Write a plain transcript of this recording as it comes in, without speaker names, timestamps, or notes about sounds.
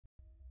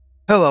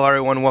Hello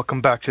everyone, welcome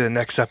back to the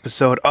next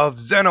episode of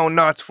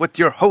Xenonauts with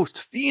your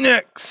host,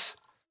 Phoenix!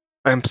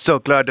 I'm so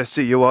glad to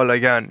see you all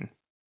again.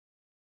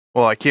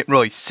 Well, I can't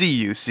really see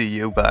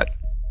you, but...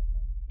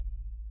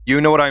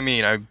 you know what I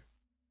mean,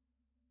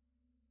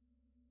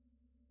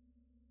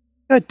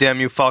 God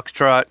damn you,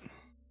 Foxtrot.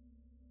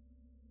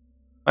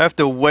 I have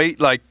to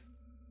wait, like,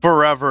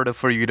 forever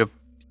for you to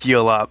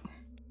heal up.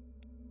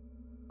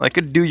 I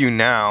could do you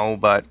now,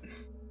 but...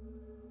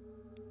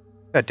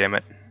 God damn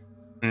it.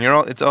 And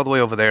it's all the way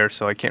over there,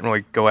 so I can't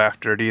really go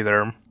after it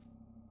either.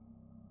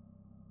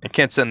 I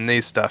can't send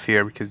these stuff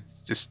here because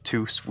it's just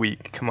too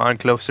sweet. Come on,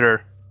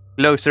 closer.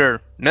 Closer.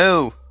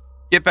 No!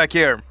 Get back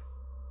here.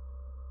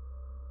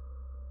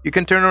 You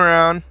can turn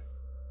around.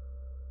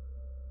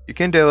 You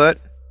can do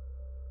it.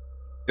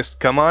 Just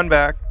come on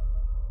back.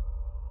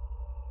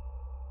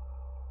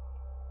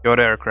 Go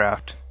to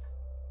aircraft.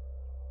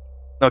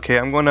 Okay,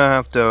 I'm gonna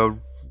have to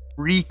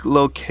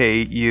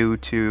relocate you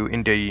to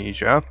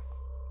Indonesia.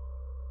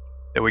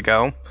 There we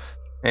go.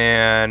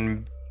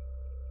 And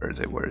where is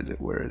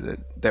it?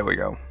 There we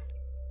go.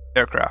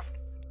 Aircraft.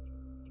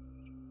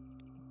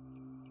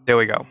 There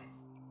we go.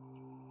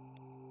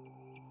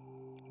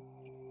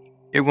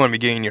 You're going to be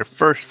getting your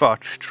first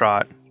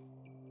Foxtrot.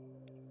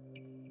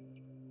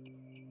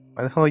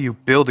 Why the hell are you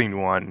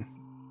building one?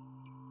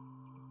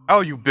 How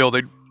are you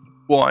building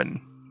one?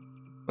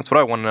 That's what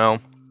I want to know.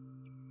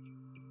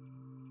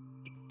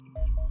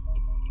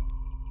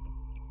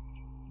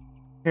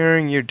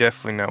 Hearing, you're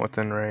definitely not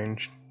within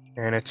range.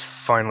 And it's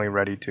finally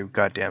ready to.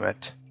 God damn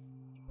it.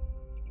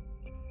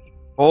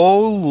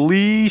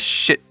 Holy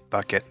shit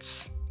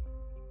buckets.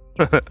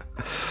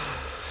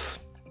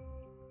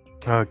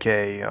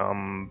 Okay,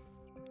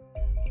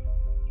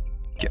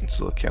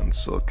 cancel.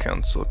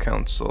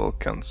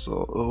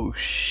 Oh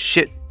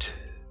shit.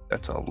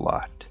 That's a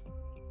lot.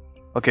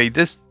 Okay,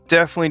 this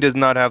definitely does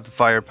not have the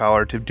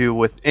firepower to do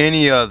with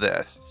any of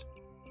this.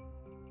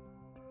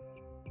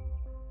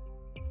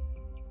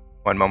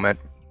 One moment.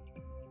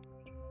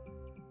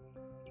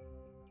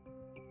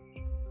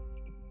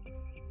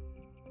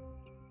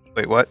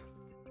 Wait, what?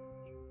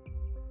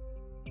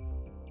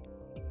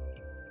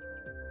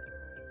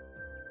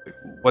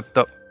 What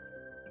the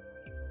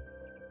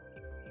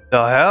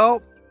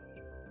hell?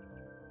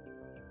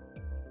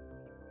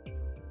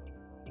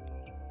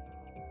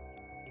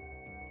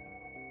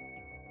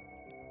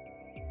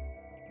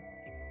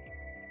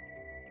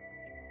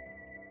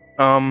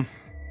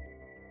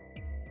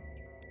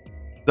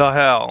 The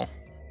hell?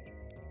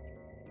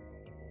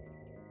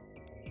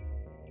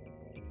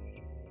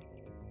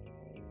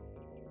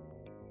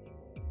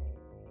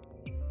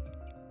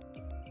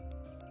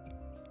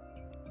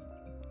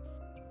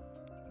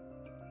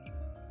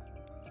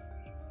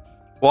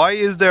 Why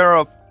is there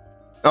a...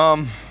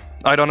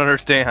 I don't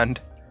understand.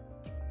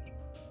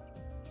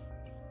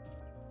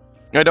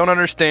 I don't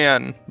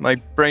understand. My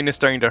brain is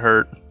starting to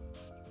hurt.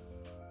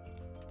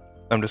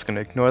 I'm just gonna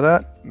ignore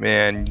that.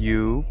 And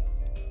you...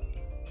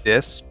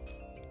 this.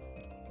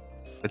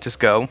 Let's just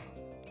go.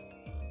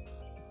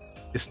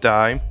 Just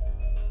die.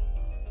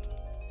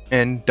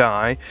 And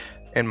die.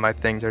 And my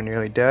things are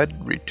nearly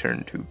dead.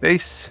 Return to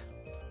base.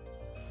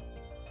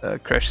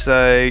 Crash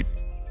site.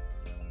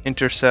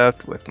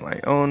 Intercept with my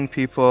own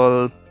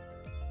people.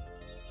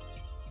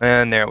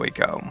 And there we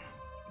go.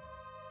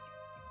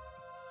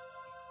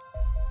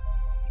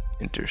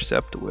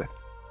 Intercept with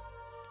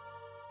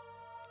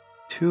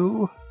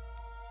 2.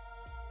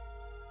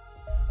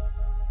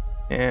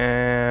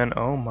 And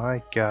oh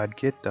my god,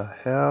 get the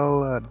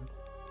hell out.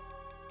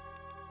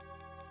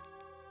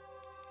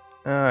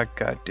 Ah,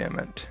 god damn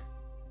it.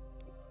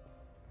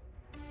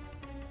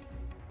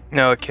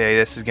 Okay,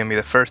 this is gonna be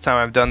the first time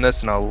I've done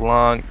this in a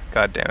long...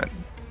 god damn it.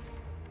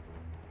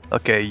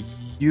 Okay,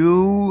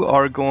 you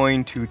are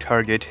going to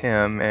target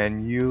him,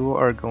 and you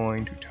are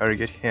going to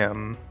target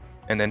him,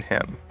 and then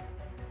him.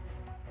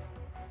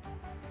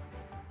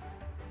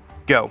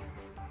 Go.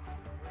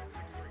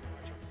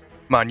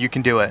 Come on, you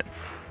can do it.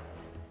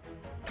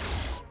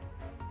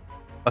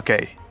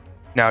 Okay,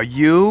 now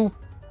you...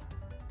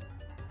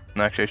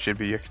 actually, I should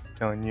be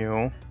telling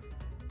you.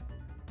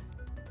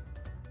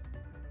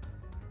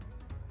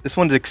 This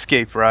one's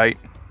escape, right?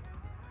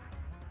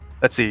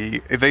 Let's see,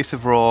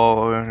 evasive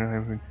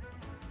roll...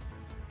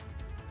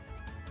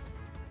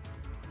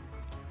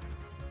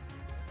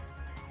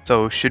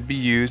 so should be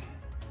used,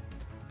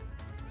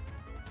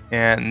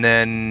 and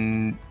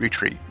then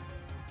retreat.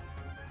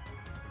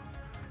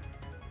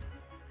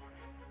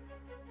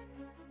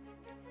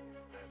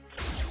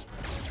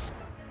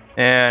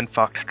 And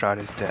Foxtrot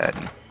is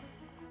dead.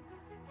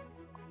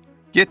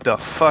 Get the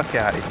fuck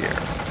out of here.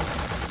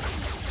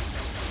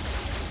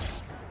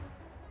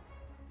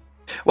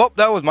 Well,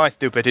 that was my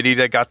stupidity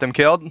that got them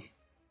killed.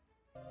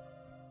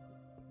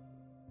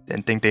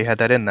 Didn't think they had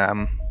that in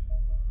them.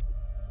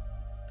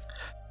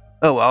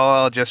 Oh well,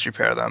 I'll just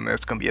repair them.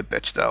 It's gonna be a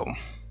bitch though.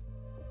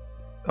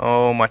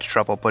 So much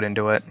trouble put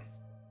into it.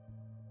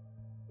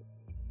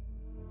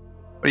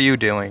 What are you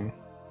doing?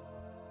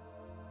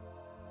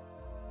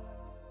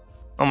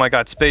 Oh my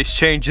god, space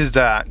changes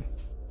that.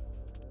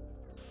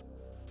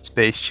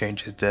 Space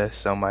changes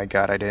this. Oh my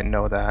god, I didn't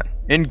know that.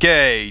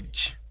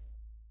 Engage!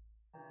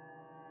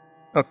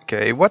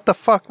 Okay, what the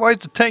fuck? Why is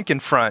the tank in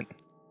front?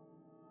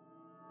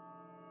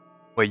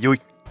 Wait,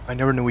 I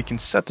never knew we can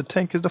set the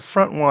tank as the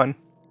front one.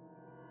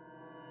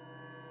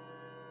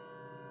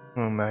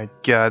 Oh my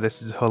god,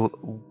 this is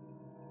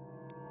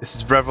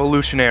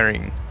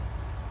revolutionary.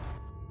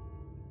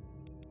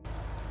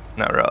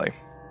 Not really.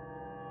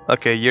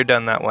 Okay, you're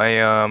done that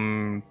way. I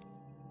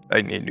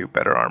need new,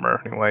 better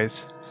armor,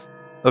 anyways.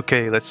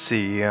 Okay, let's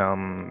see.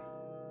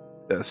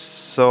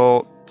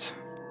 Assault.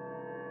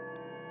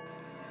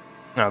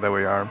 Oh, there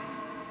we are.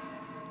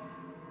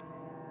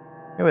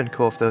 It would be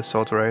cool if the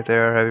assault were right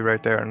there, heavy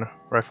right there, and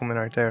rifleman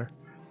right there.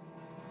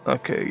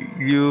 Okay,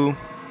 you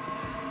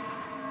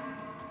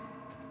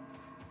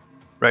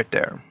right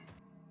there.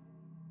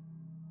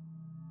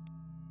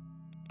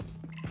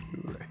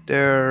 You right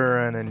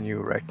there, and then you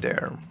right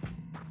there.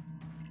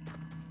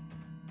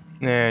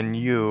 And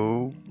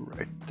you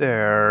right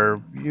there.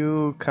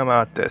 You come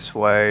out this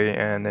way,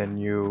 and then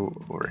you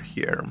over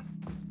here.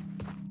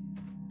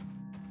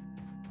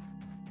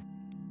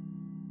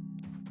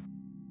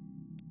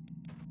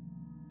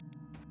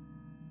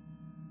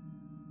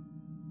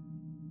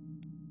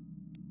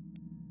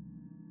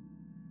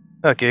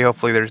 Okay,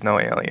 hopefully there's no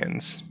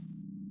aliens.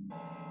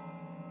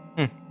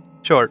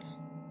 Short.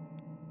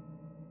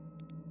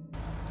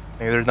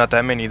 Maybe there's not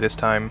that many this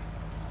time.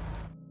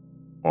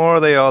 Or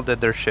they all did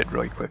their shit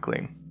really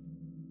quickly.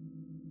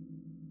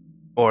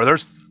 Or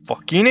there's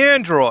fucking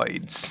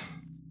androids!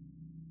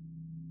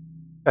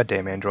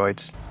 Goddamn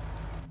androids.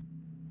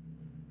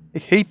 I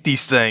hate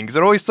these things.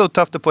 They're always so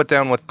tough to put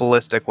down with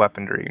ballistic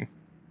weaponry.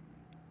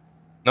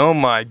 Oh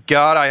my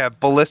god, I have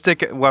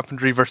ballistic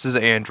weaponry versus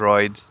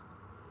androids.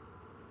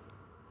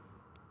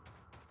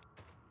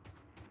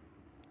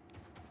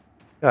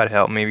 God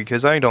help me,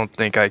 because I don't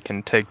think I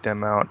can take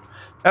them out.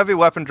 Heavy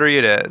weaponry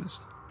it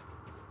is.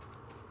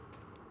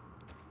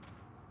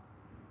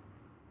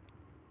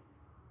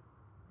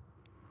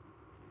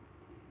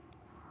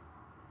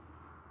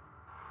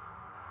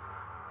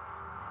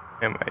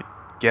 Oh my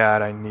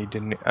god, I need to...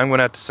 I'm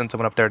gonna have to send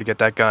someone up there to get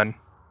that gun.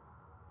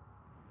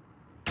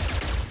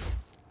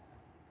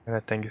 And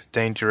that thing is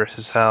dangerous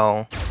as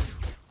hell.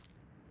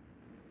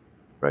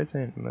 Right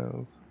in,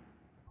 move.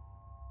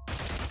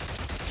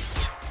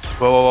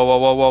 Whoa, whoa, whoa,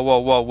 whoa, whoa, whoa,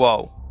 whoa,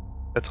 whoa.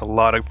 That's a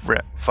lot of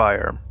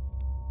fire.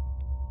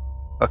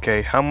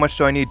 Okay, how much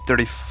do I need?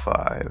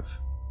 35.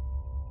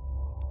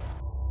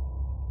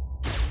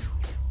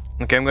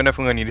 Okay, I'm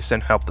definitely gonna need to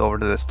send help over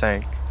to this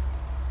tank.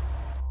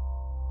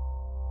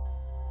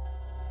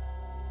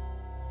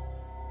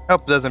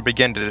 Help doesn't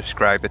begin to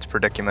describe its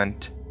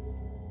predicament.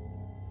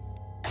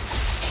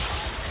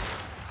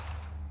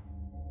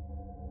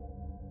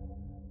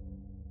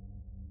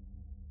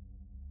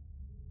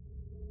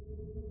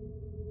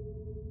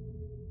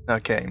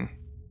 Okay.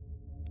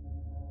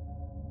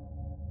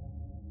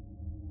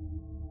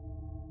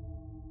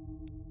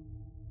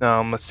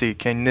 Let's see,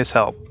 can this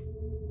help?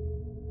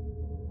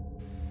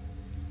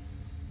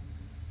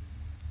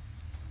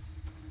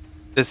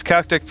 This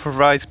tactic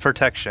provides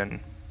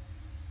protection.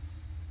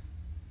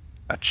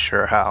 Not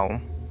sure how.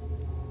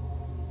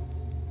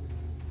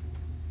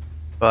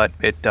 But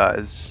it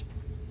does.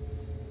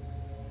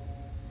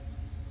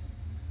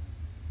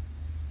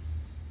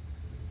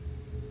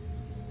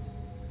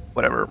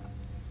 Whatever.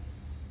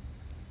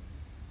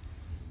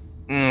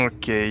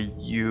 Okay,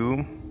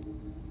 you.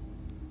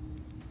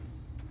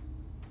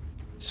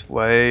 This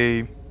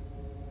way.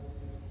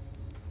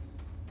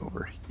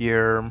 Over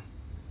here.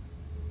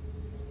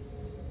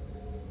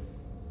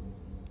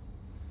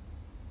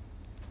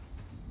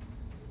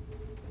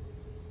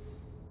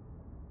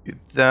 Do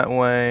that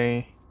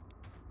way.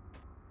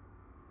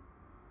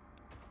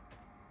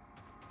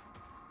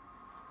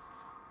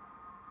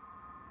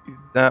 Do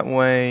that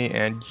way,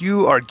 and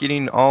you are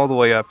getting all the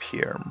way up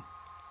here.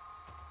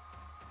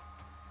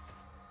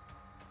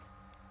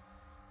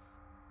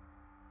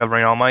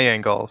 Covering all my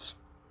angles.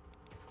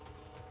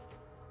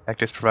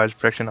 Cactus provides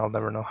protection, I'll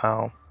never know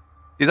how.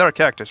 These are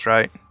cactus,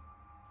 right?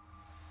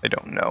 I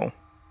don't know.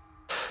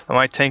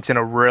 My tank's in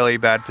a really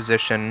bad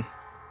position.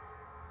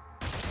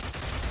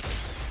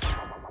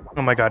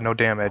 Oh my god, no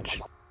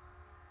damage.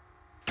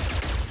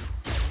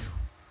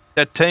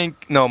 That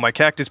tank... No, my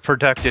cactus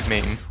protected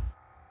me.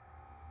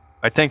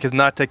 My tank is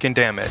not taking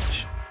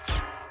damage.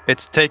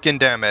 It's taking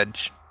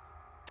damage.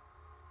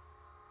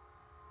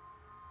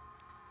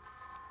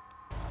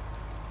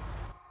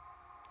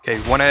 Okay,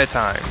 one at a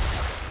time.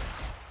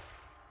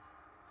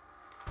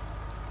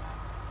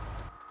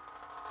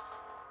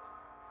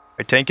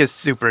 My tank is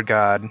super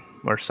god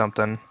or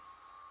something.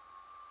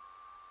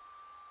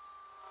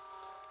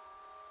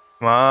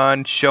 Come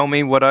on, show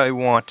me what I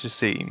want to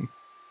see.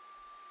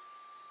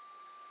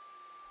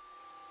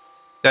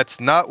 That's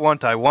not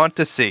what I want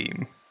to see.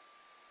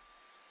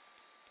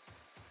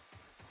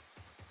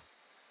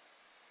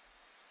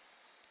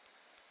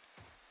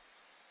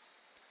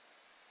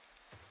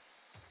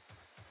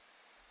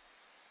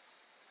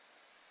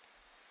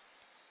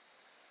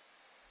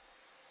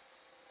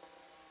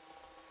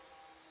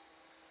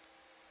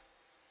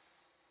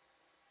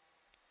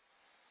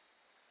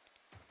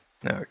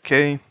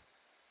 Okay.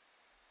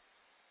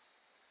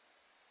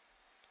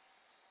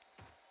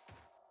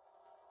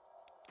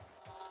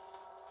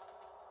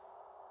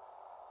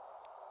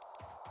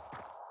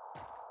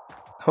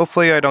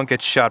 Hopefully I don't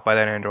get shot by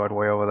that android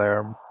way over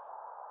there.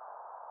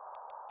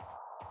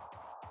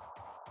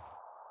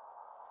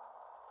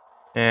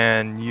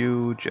 And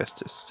you,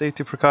 just a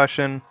safety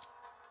precaution.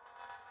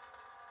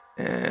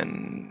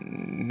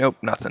 And nope,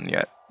 nothing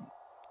yet.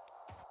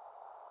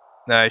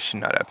 I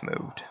should not have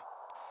moved.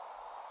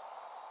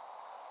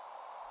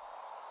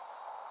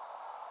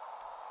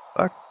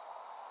 Fuck.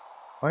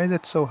 Why is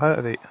it so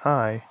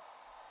high?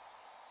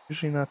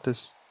 Usually not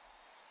this.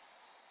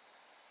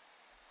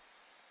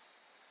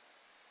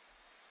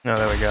 No,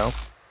 there we go.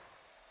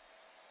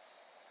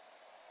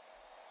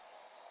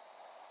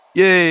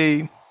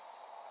 Yay!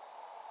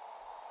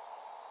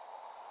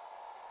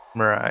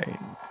 Right.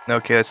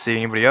 Okay, let's see.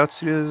 Anybody else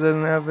who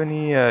doesn't have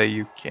any?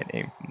 You can't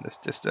aim from this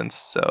distance.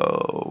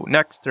 So,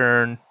 next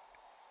turn.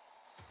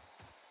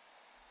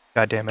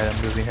 God damn it,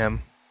 I'm losing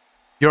him.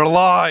 You're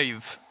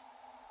alive!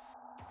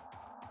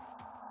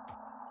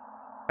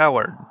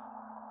 Howard.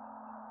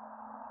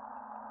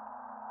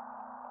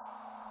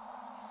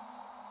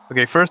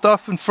 Okay, first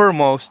off and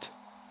foremost,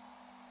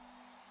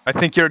 I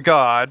think you're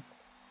God.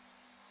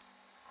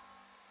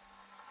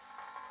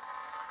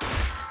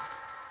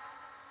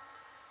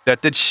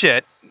 That did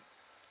shit.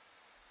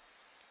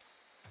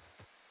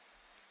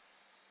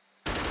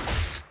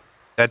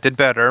 That did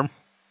better.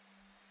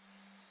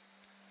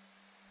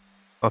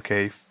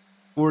 Okay,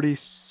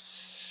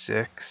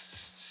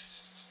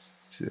 46.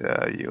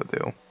 You'll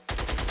do.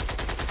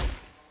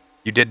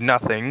 You did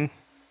nothing.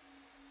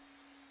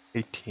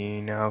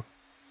 18 now.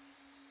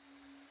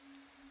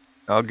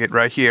 I'll get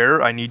right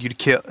here. I need you to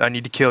kill. I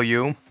need to kill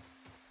you.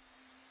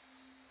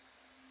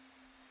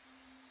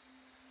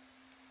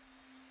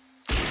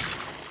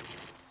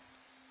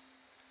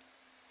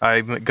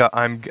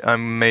 I'm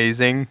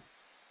amazing.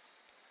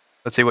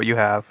 Let's see what you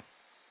have.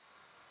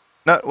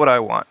 Not what I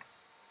want.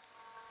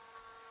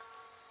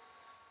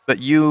 But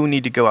you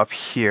need to go up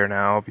here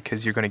now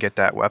because you're going to get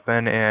that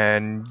weapon,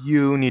 and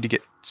you need to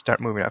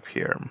start moving up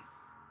here.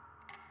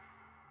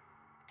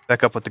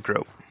 Back up with the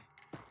group.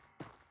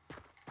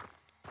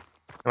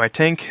 My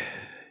tank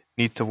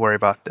needs to worry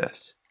about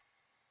this.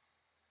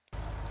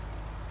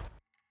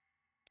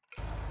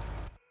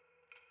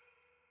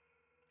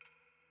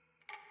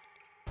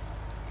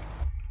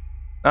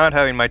 Not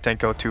having my tank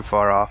go too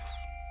far off.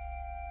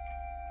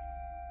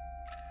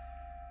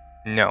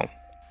 No,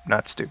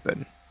 not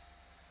stupid.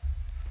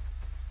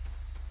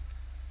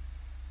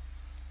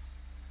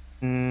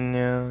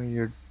 No,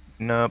 you're...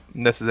 Nope,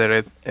 this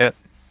is it.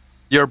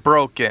 You're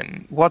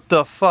broken. What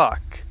the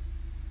fuck?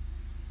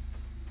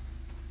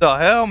 The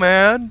hell,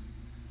 man?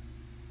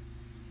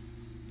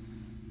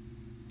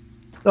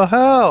 The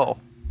hell?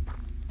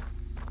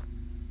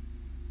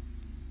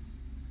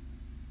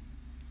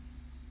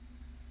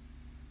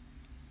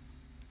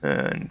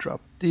 And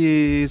drop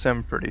these.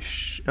 I'm pretty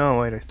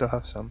oh wait, I still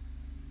have some.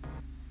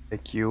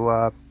 Pick you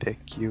up,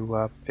 pick you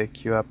up,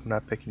 pick you up. I'm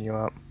not picking you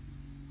up.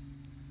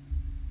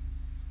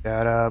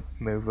 That up,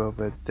 move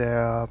over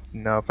there.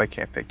 Nope, I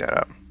can't pick that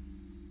up.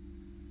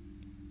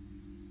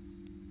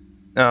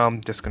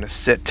 I'm just gonna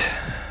sit.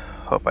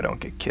 Hope I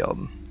don't get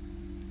killed.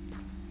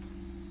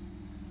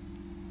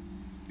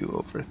 You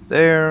over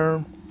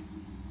there.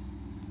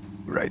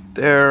 Right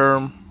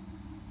there.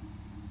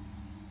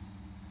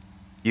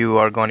 You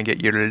are going to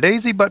get your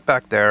lazy butt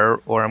back there,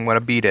 or I'm going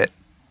to beat it.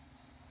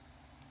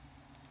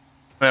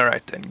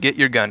 Alright then, get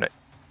your gun.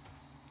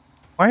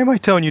 Why am I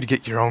telling you to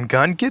get your own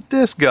gun? Get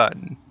this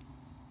gun!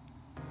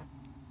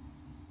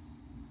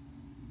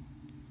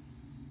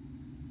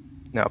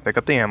 Now pick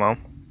up the ammo.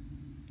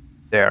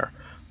 There.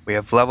 We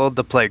have leveled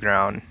the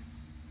playground,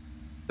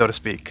 so to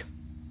speak.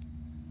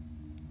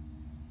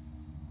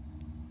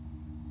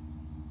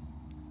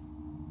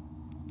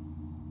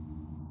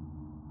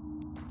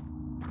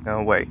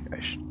 No, wait,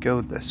 I should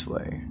go this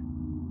way.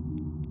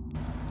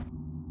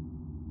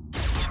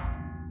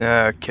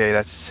 Okay,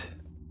 that's...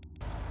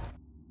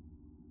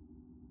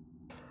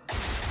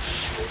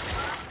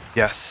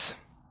 Yes.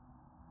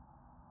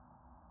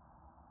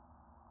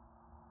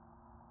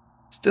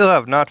 Still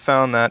have not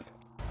found that,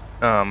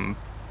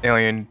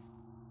 alien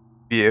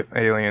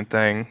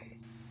thing.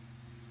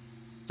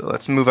 So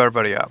let's move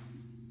everybody up.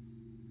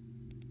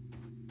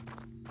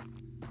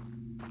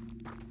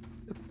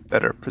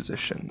 Better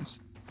positions.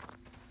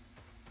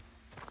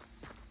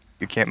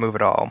 You can't move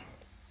at all.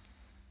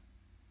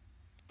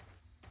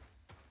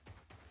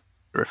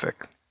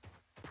 Terrific.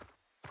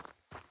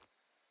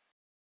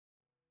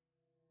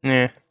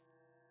 Yeah.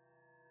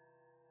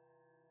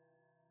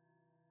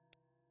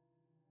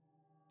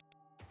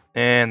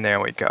 And there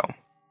we go.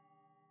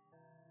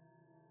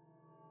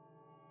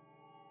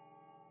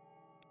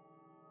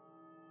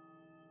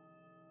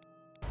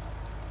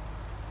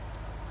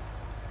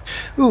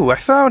 Ooh, I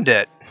found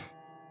it!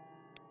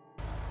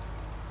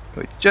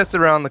 It's just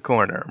around the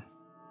corner.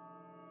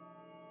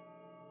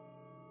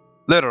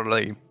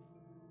 Literally.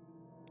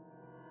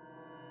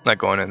 Not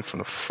going in from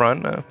the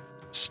front.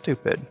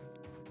 Stupid.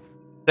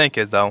 Tank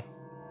is, though.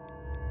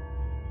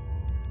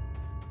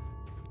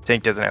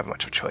 Tank doesn't have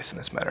much of a choice in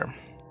this matter.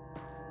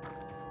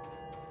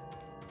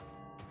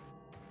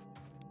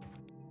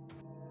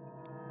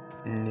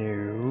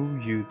 No,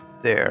 you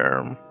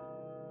there.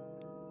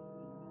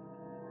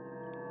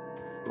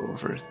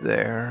 Over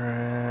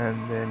there,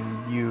 and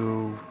then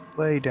you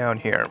way down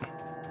here.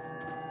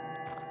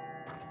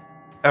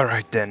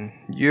 Alright then,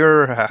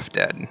 you're half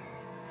dead.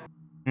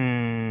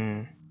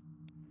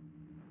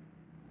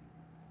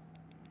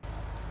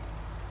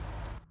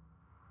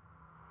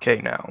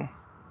 Okay, now.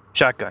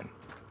 Shotgun.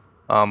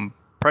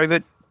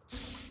 Private,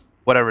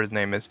 whatever his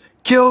name is.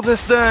 Kill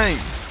this thing!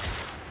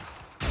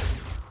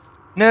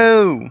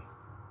 No!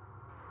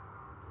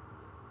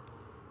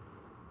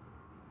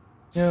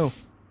 No,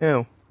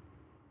 no.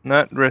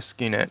 Not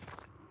risking it.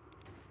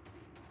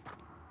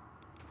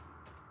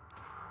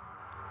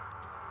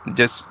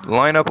 Just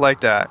line up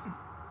like that.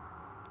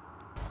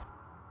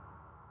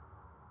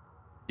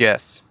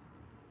 Yes.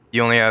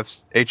 You only have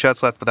 8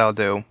 shots left, but that'll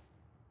do.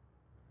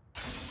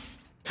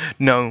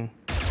 No.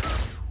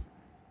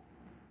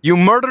 You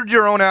murdered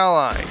your own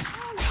ally.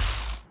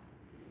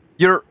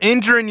 You're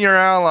injuring your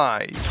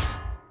allies.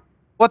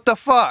 What the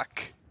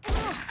fuck?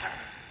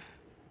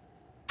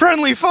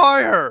 Friendly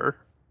fire!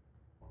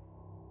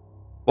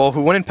 Well,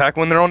 who wouldn't pack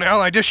when their own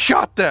ally just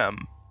shot them?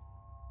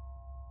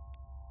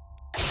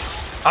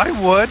 I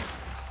would.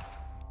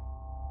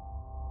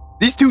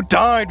 These two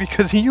died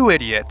because of you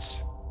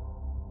idiots.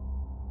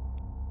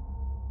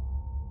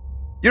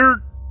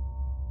 You're...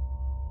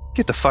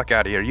 Get the fuck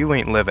out of here. You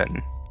ain't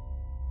living.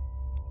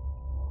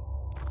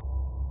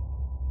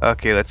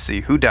 Okay, let's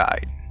see. Who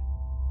died?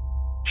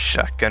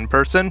 Shotgun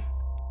person.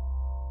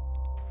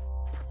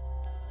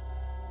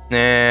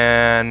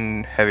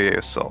 And heavy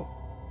assault.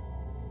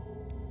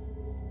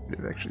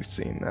 We've actually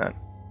seen that.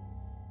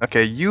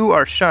 Okay, you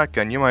are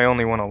shotgun. You're my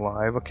only one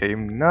alive. Okay,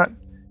 I'm not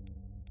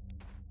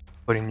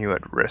putting you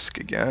at risk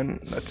again.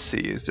 Let's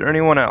see. Is there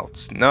anyone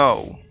else?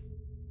 No.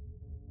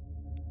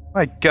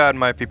 My god,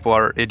 my people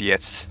are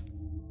idiots.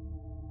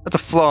 That's a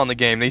flaw in the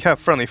game. They have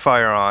friendly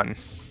fire on.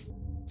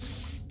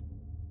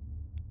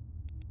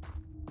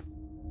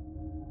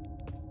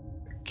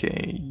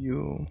 Okay,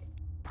 you...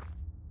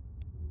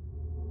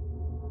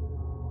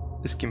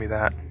 Just give me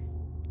that.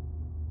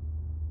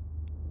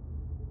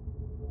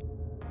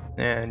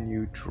 And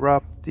you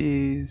drop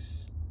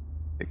these.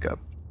 Pick up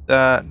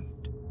that.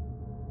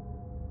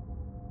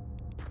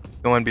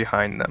 Go in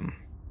behind them.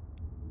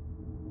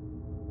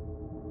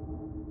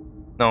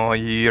 No,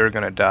 you're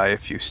gonna die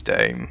if you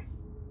stay.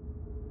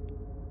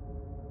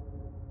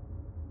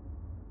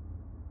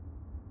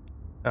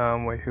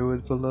 Wait, who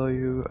is below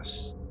you?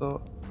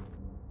 Assault.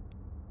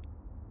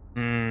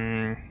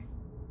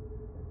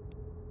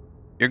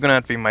 You're gonna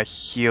have to be my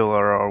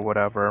healer or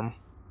whatever.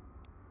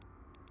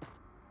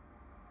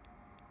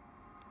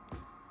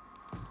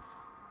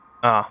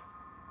 Ah.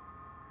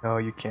 No,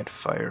 you can't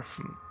fire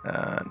from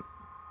that.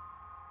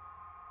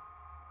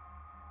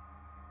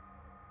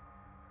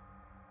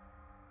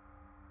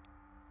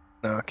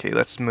 Okay,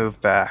 let's move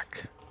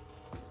back.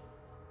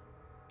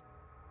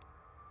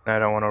 I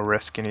don't want to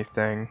risk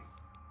anything.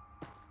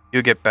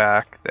 You get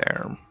back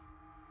there.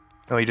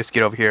 No, you just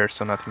get over here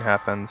so nothing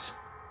happens.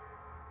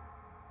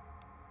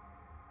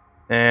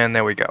 And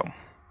there we go.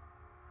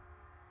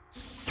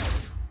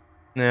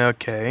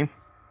 Okay.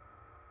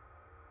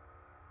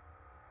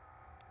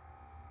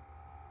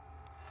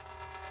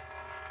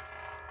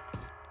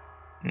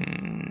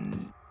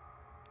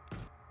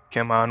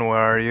 Come on, where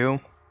are you?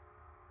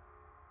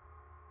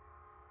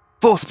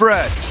 Full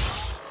spread!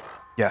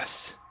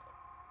 Yes.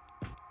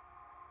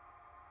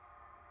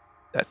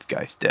 That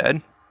guy's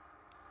dead.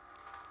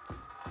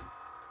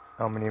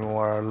 How many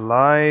more are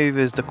alive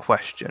is the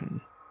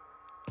question.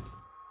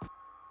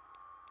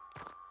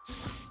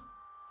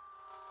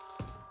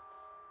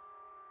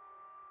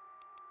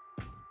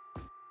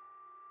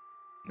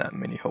 Not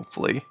many,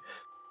 hopefully.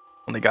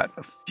 Only got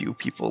a few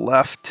people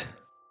left.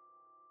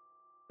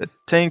 The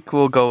tank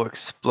will go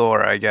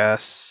explore, I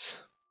guess.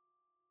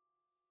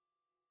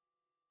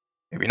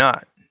 Maybe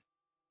not.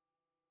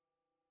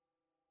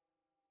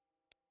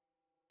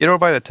 Get over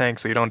by the tank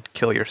so you don't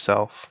kill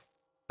yourself.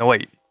 No,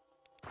 wait.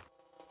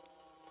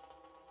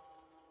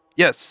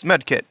 Yes,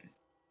 medkit.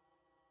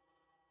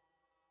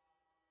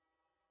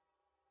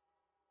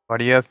 Why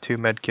do you have 2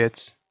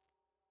 medkits?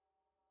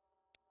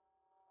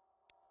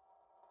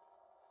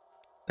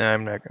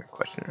 I'm not gonna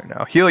question it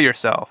now. Heal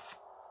yourself.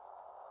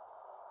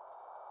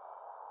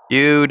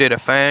 You did a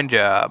fine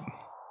job.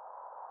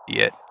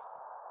 Idiot.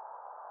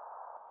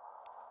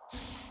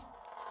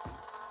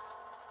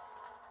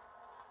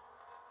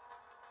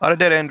 A lot of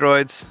dead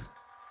androids.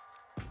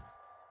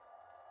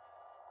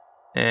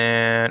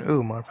 And,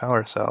 ooh, more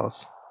power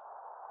cells.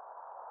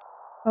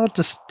 I'll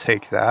just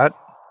take that.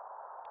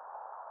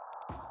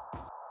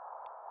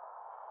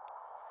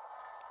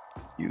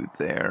 You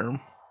there.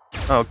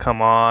 Oh,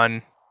 come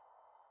on.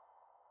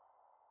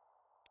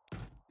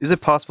 Is it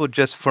possible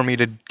just for me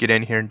to get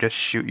in here and just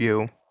shoot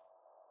you?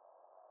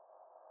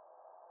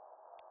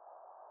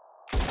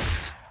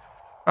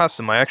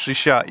 Awesome, I actually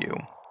shot you.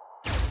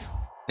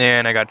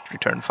 And I got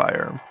return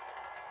fire.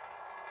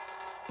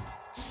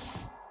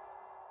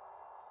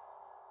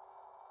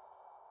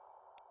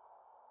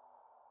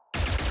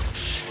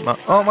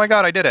 Oh my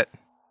god, I did it!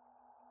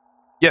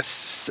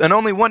 Yes! And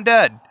only one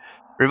dead!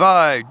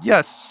 Revived,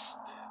 yes!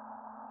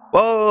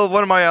 Well,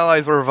 one of my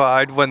allies were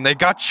revived when they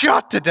got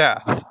shot to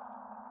death!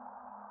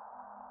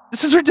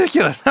 This is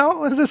ridiculous!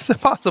 How is this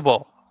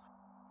possible?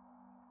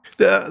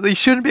 They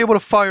shouldn't be able to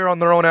fire on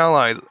their own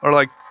allies, or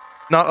like,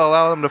 not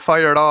allow them to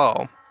fire at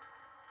all.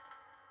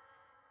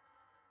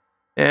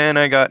 And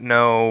I got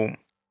no...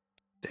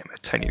 Damn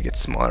it, I need to get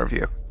smaller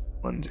vehicle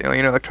ones.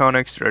 Alien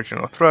electronics,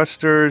 directional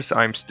thrusters.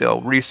 I'm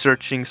still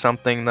researching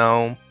something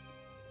though.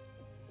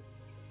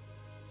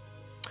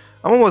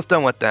 I'm almost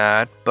done with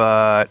that,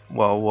 but...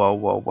 Whoa, whoa,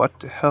 whoa, what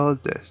the hell is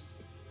this?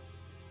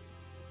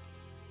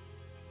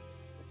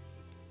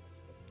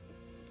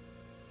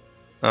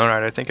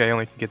 Alright, I think I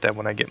only can get that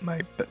when I get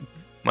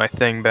my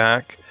thing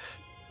back.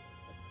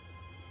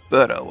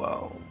 But oh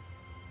well.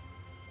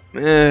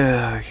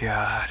 Oh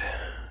god.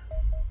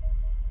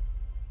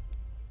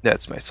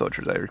 That's my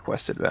soldiers I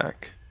requested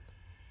back.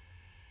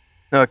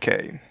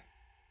 Okay.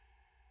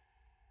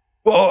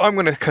 Well, I'm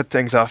gonna cut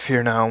things off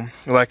here now.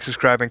 Like,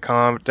 subscribe, and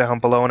comment down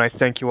below, and I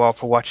thank you all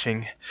for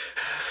watching.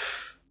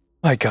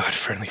 My god,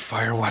 friendly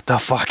fire, what the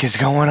fuck is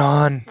going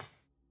on?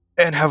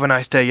 And have a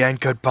nice day, and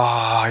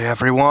goodbye,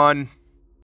 everyone.